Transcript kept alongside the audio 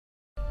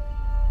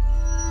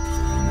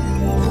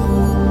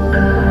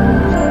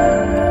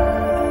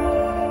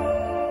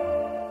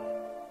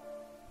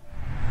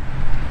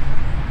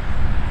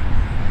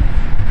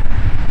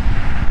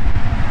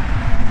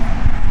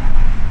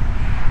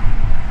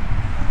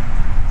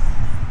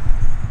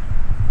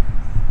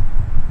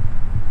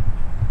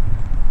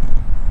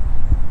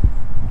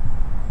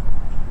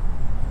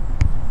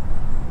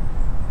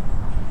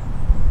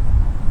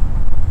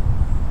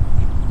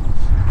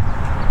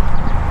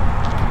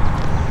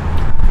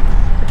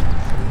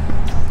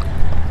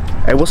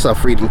What's up,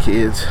 Freedom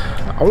Kids?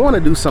 I want to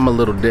do something a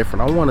little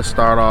different. I want to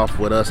start off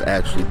with us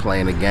actually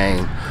playing a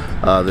game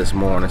this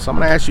morning. So I'm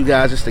going to ask you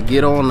guys just to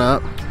get on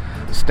up,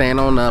 stand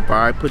on up, all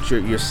right? Put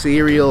your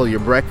cereal, your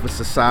breakfast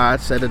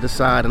aside, set it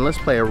aside, and let's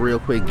play a real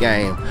quick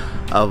game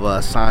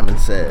of Simon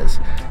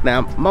Says.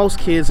 Now, most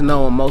kids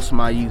know, and most of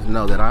my youth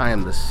know that I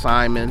am the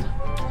Simon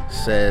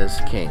Says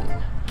King.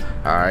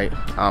 All right,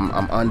 I'm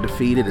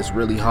undefeated. It's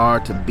really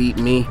hard to beat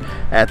me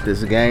at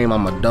this game.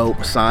 I'm a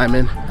dope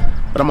Simon,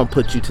 but I'm gonna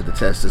put you to the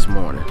test this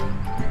morning.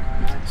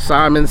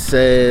 Simon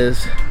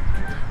says,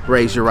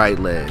 raise your right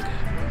leg.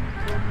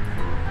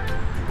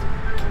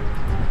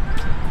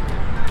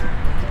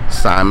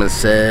 Simon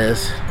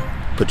says,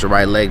 put your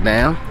right leg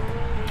down.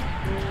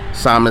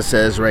 Simon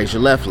says, raise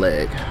your left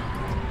leg.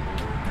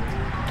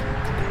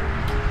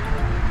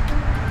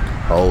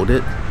 Hold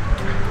it.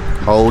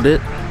 Hold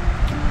it.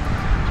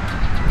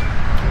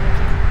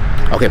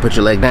 Okay, put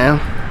your leg down.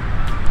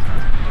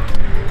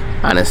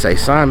 I didn't say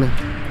Simon.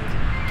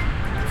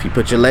 If you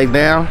put your leg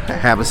down,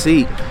 have a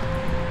seat.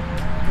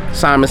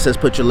 Simon says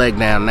put your leg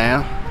down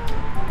now.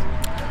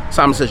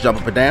 Simon says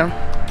jump up and down.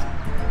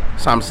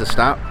 Simon says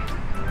stop.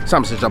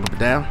 Simon says jump up and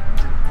down.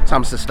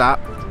 Simon says stop.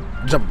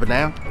 Jump up and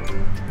down.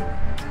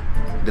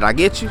 Did I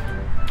get you?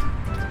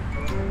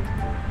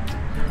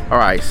 All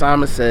right,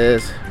 Simon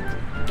says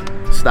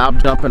stop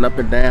jumping up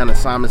and down, and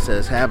Simon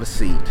says have a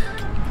seat.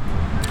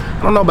 I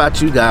don't know about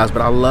you guys,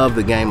 but I love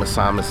the game of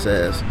Simon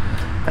Says.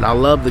 And I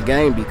love the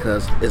game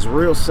because it's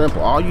real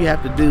simple. All you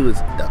have to do is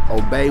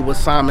obey what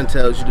Simon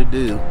tells you to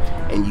do,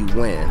 and you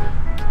win.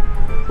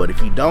 But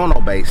if you don't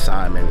obey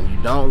Simon and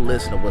you don't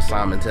listen to what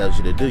Simon tells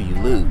you to do, you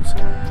lose.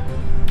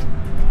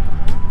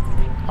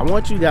 I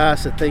want you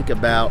guys to think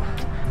about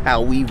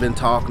how we've been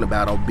talking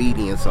about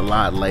obedience a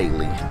lot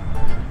lately.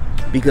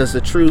 Because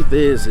the truth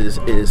is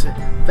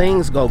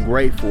things go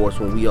great for us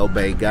when we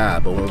obey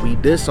God, but when we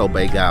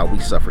disobey God, we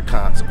suffer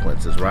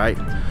consequences, right?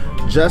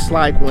 Just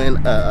like when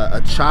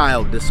a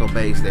child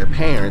disobeys their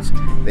parents,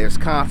 there's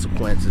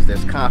consequences.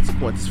 There's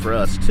consequences for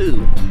us too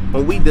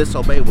when we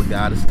disobey what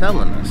God is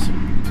telling us.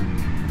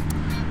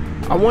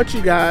 I want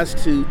you guys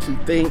to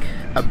think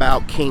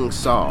about King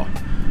Saul.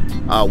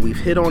 We've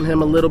hit on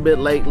him a little bit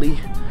lately.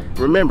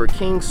 Remember,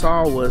 King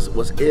Saul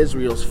was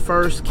Israel's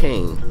first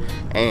king,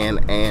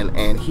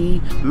 and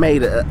he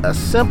made a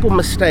simple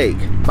mistake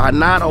by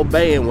not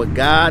obeying what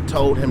God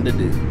told him to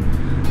do.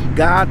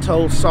 God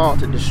told Saul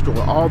to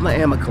destroy all the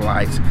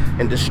Amalekites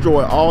and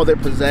destroy all their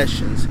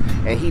possessions,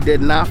 and he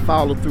did not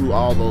follow through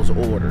all those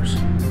orders.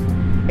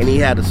 And he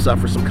had to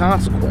suffer some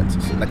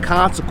consequences. And the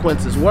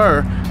consequences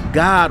were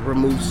God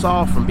removed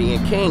Saul from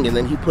being king, and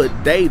then he put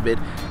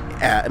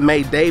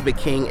made David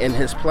king in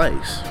his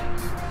place.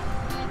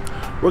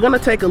 We're going to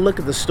take a look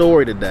at the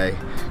story today.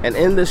 And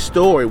in this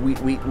story,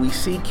 we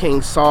see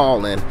King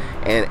Saul,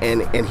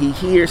 and he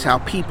hears how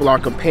people are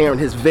comparing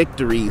his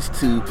victories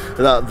to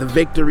the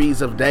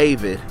victories of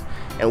David.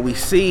 And we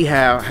see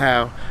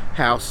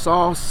how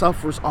Saul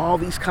suffers all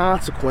these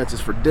consequences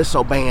for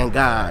disobeying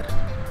God.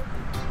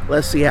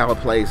 Let's see how it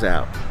plays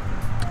out.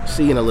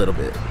 See you in a little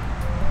bit.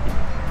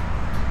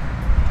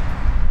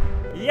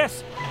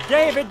 Yes,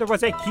 David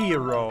was a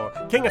hero.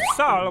 King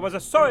Saul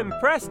was so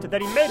impressed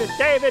that he made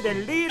David a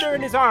leader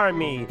in his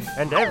army.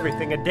 And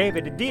everything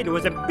David did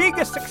was a big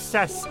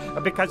success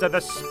because of the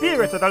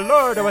Spirit of the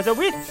Lord was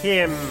with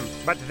him.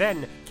 But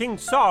then King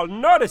Saul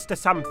noticed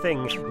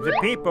something. The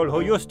people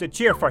who used to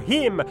cheer for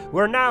him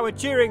were now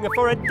cheering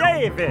for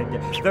David.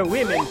 The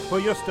women who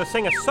used to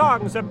sing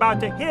songs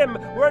about him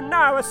were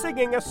now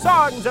singing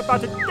songs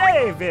about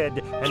David.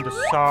 And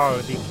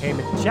Saul became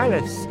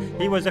jealous.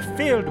 He was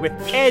filled with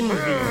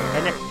envy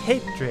and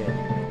hatred.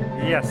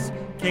 Yes,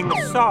 King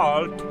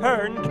Saul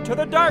turned to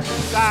the dark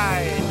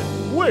side.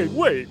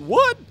 Wait,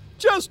 what?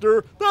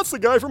 Chester, that's the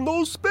guy from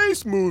those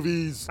space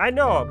movies. I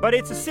know, but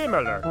it's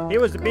similar. He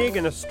was big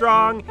and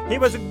strong, he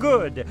was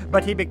good,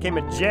 but he became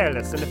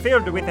jealous and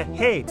filled with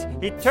hate.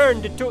 He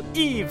turned to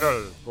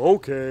evil.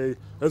 Okay,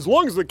 as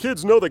long as the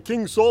kids know that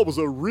King Saul was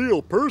a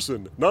real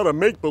person, not a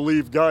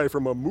make-believe guy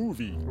from a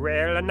movie.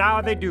 Well,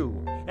 now they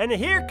do. And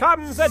here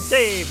comes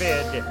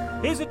David.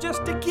 He's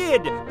just a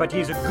kid, but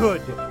he's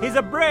good. He's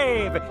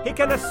brave. He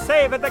can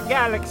save the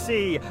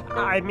galaxy,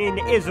 I mean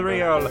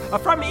Israel,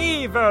 from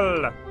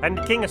evil.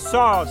 And King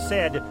Saul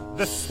said,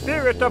 the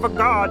Spirit of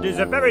God is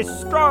very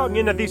strong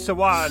in this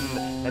one.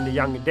 And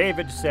young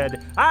David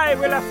said, I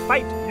will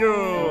fight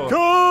you.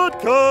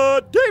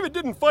 Cut! David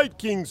didn't fight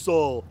King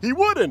Saul. He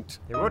wouldn't.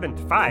 He wouldn't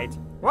fight?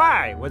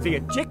 Why? Was he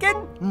a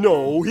chicken?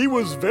 No, he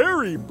was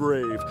very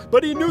brave,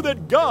 but he knew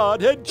that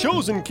God had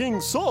chosen King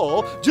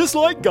Saul just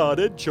like God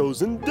had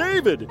chosen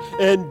David,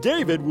 and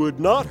David would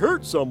not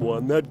hurt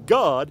someone that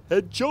God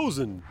had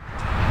chosen.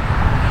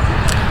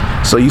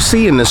 So you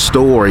see in the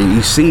story,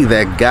 you see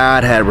that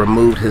God had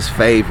removed his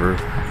favor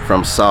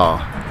from Saul.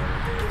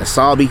 And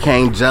Saul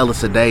became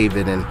jealous of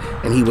David,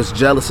 and he was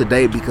jealous of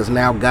David because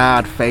now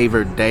God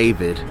favored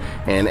David.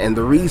 And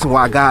the reason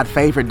why God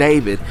favored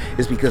David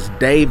is because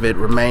David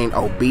remained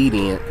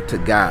obedient to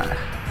God.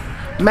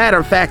 Matter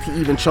of fact, he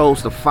even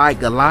chose to fight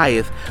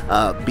Goliath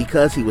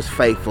because he was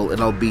faithful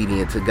and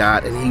obedient to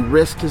God, and he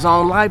risked his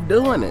own life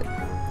doing it.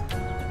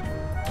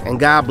 And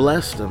God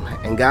blessed him,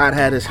 and God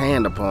had his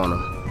hand upon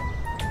him.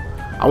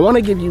 I want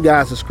to give you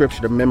guys a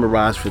scripture to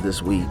memorize for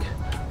this week.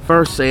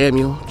 1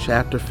 Samuel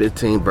chapter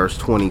 15, verse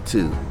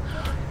 22.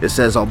 It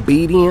says,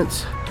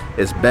 obedience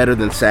is better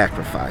than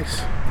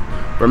sacrifice.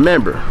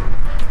 Remember,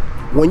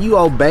 when you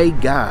obey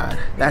God,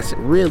 that's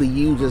really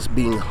you just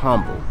being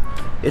humble.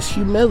 It's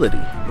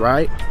humility,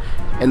 right?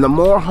 And the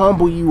more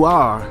humble you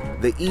are,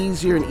 the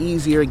easier and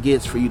easier it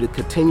gets for you to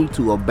continue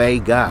to obey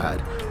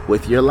God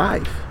with your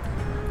life.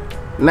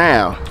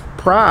 Now,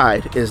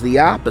 pride is the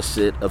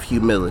opposite of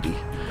humility.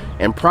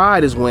 And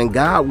pride is when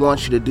God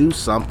wants you to do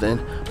something,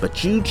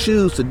 but you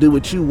choose to do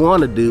what you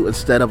want to do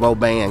instead of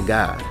obeying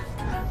God.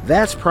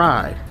 That's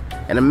pride.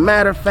 And a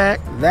matter of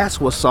fact,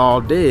 that's what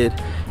Saul did.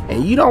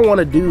 And you don't want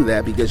to do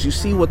that, because you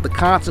see what the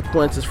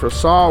consequences for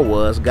Saul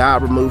was.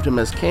 God removed him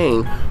as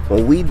king.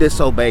 When we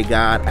disobey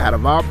God out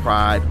of our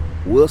pride,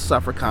 we'll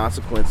suffer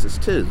consequences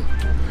too.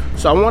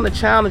 So I want to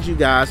challenge you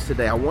guys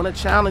today. I want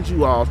to challenge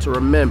you all to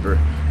remember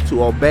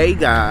to obey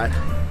God,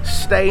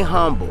 stay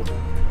humble,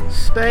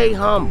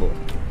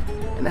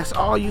 and that's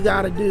all you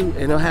got to do,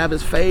 and he'll have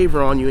his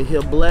favor on you, and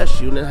he'll bless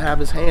you, and he'll have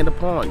his hand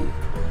upon you.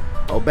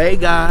 Obey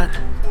God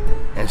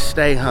and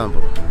stay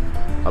humble.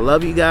 I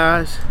love you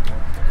guys.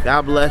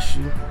 God bless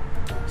you.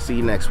 See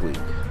you next week.